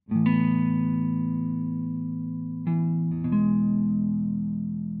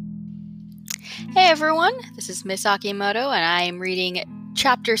Hey everyone, this is Miss Akimoto, and I am reading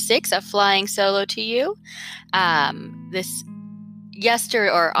Chapter 6 of Flying Solo to You. On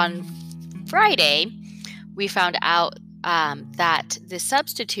Friday, we found out that the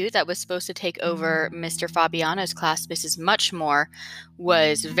substitute that was supposed to take over Mr. Fabiano's class, Mrs. Muchmore,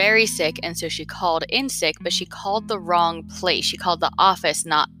 was very sick, and so she called in sick, but she called the wrong place. She called the office,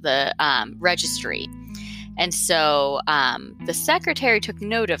 not the registry. And so the secretary took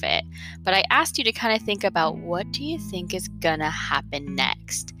note of it, but I asked you to kind of think about what do you think is gonna happen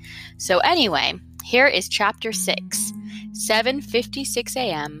next. So anyway, here is Chapter 6, 7:56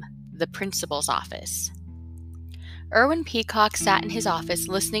 a.m., the principal's office. Erwin Peacock sat in his office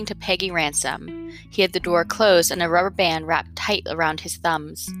listening to Peggy Ransom. He had the door closed and a rubber band wrapped tight around his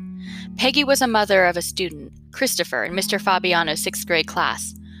thumbs. Peggy was a mother of a student, Christopher, in Mr. Fabiano's 6th grade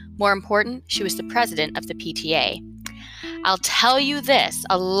class. More important, she was the president of the PTA. I'll tell you this,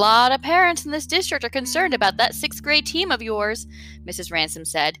 a lot of parents in this district are concerned about that 6th grade team of yours, Mrs. Ransom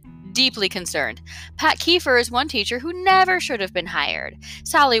said, deeply concerned. Pat Kiefer is one teacher who never should have been hired.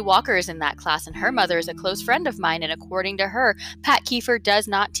 Sally Walker is in that class, and her mother is a close friend of mine, and according to her, Pat Kiefer does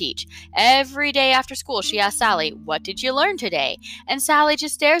not teach. Every day after school, she asks Sally, "What did you learn today?" And Sally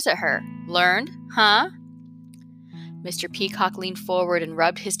just stares at her. Learned? Huh? Mr. Peacock leaned forward and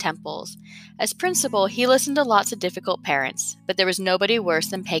rubbed his temples. As principal, he listened to lots of difficult parents, but there was nobody worse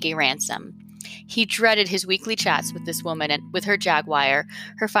than Peggy Ransom. He dreaded his weekly chats with this woman and with her Jaguar,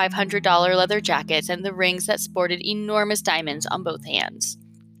 her $500 leather jackets, and the rings that sported enormous diamonds on both hands.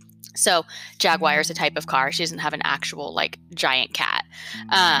 So, Jaguar is a type of car. She doesn't have an actual, giant cat.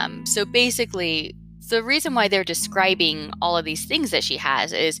 So basically, the reason why they're describing all of these things that she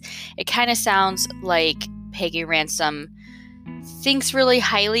has is it kind of sounds like Peggy Ransom thinks really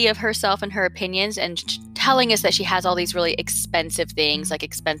highly of herself and her opinions, and telling us that she has all these really expensive things like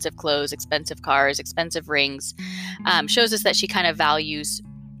expensive clothes, expensive cars, expensive rings, shows us that she kind of values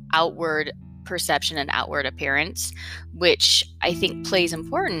outward perception and outward appearance, which I think plays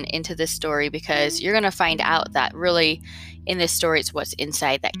important into this story because you're going to find out that really in this story it's what's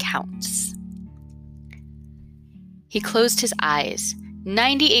inside that counts. He closed his eyes.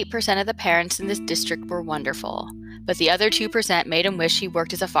 98% of the parents in this district were wonderful, but the other 2% made him wish he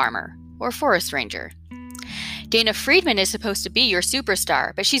worked as a farmer or forest ranger. Dana Friedman is supposed to be your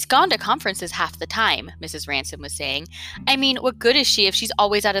superstar, but she's gone to conferences half the time, Mrs. Ransom was saying. I mean, what good is she if she's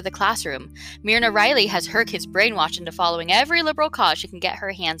always out of the classroom? Myrna Riley has her kids brainwashed into following every liberal cause she can get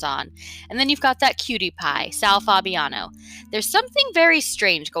her hands on. And then you've got that cutie pie, Sal Fabiano. There's something very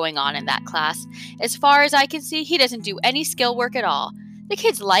strange going on in that class. As far as I can see, he doesn't do any skill work at all. The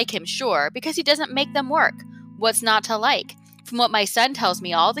kids like him, sure, because he doesn't make them work. What's not to like? From what my son tells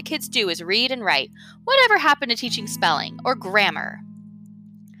me, all the kids do is read and write. Whatever happened to teaching spelling or grammar?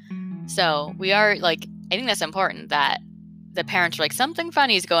 So I think that's important that the parents are like, something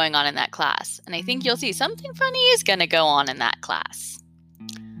funny is going on in that class. And I think you'll see something funny is going to go on in that class.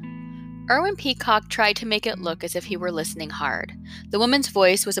 Erwin Peacock tried to make it look as if he were listening hard. The woman's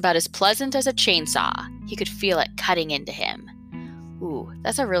voice was about as pleasant as a chainsaw. He could feel it cutting into him. Ooh,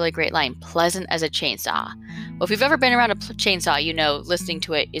 that's a really great line. Pleasant as a chainsaw. Well, if you've ever been around a chainsaw, you know listening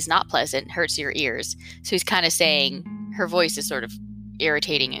to it is not pleasant, hurts your ears. So he's kind of saying her voice is sort of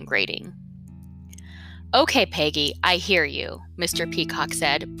irritating and grating. Okay, Peggy, I hear you, Mr. Peacock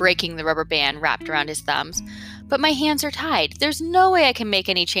said, breaking the rubber band wrapped around his thumbs. But my hands are tied. There's no way I can make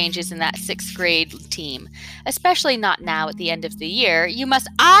any changes in that 6th grade team, especially not now at the end of the year.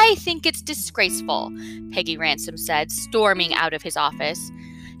 I think it's disgraceful, Peggy Ransom said, storming out of his office.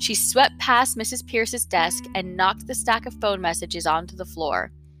 She swept past Mrs. Pierce's desk and knocked the stack of phone messages onto the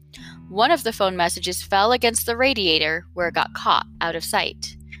floor. One of the phone messages fell against the radiator where it got caught out of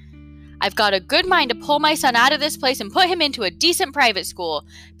sight. I've got a good mind to pull my son out of this place and put him into a decent private school,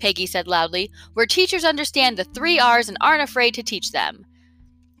 Peggy said loudly, where teachers understand the 3 R's and aren't afraid to teach them.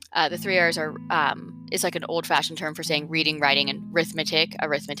 The 3 R's is like an old-fashioned term for saying reading, writing, and arithmetic.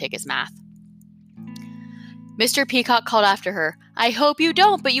 Arithmetic is math. Mr. Peacock called after her, I hope you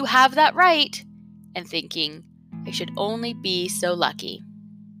don't, but you have that right. And thinking, I should only be so lucky.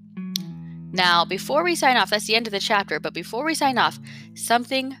 Now, before we sign off, that's the end of the chapter, but before we sign off,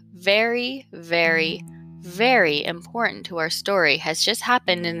 something very, very, very important to our story has just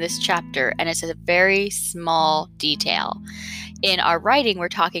happened in this chapter, and it's a very small detail. In our writing, we're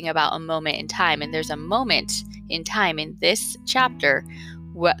talking about a moment in time, and there's a moment in time in this chapter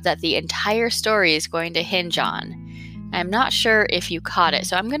that the entire story is going to hinge on. I'm not sure if you caught it,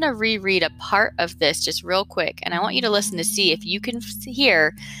 so I'm going to reread a part of this just real quick, and I want you to listen to see if you can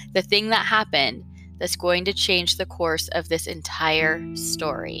hear the thing that happened that's going to change the course of this entire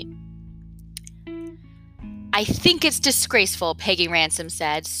story. "I think it's disgraceful," Peggy Ransom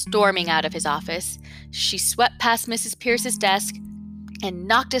said, storming out of his office. She swept past Mrs. Pierce's desk and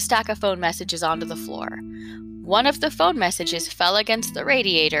knocked a stack of phone messages onto the floor. One of the phone messages fell against the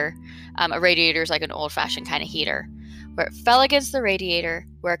radiator. A radiator is like an old-fashioned kind of heater, where it fell against the radiator,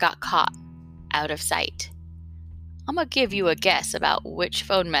 where it got caught out of sight. I'm going to give you a guess about which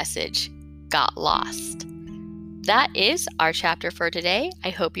phone message got lost. That is our chapter for today. I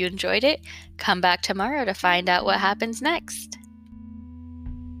hope you enjoyed it. Come back tomorrow to find out what happens next.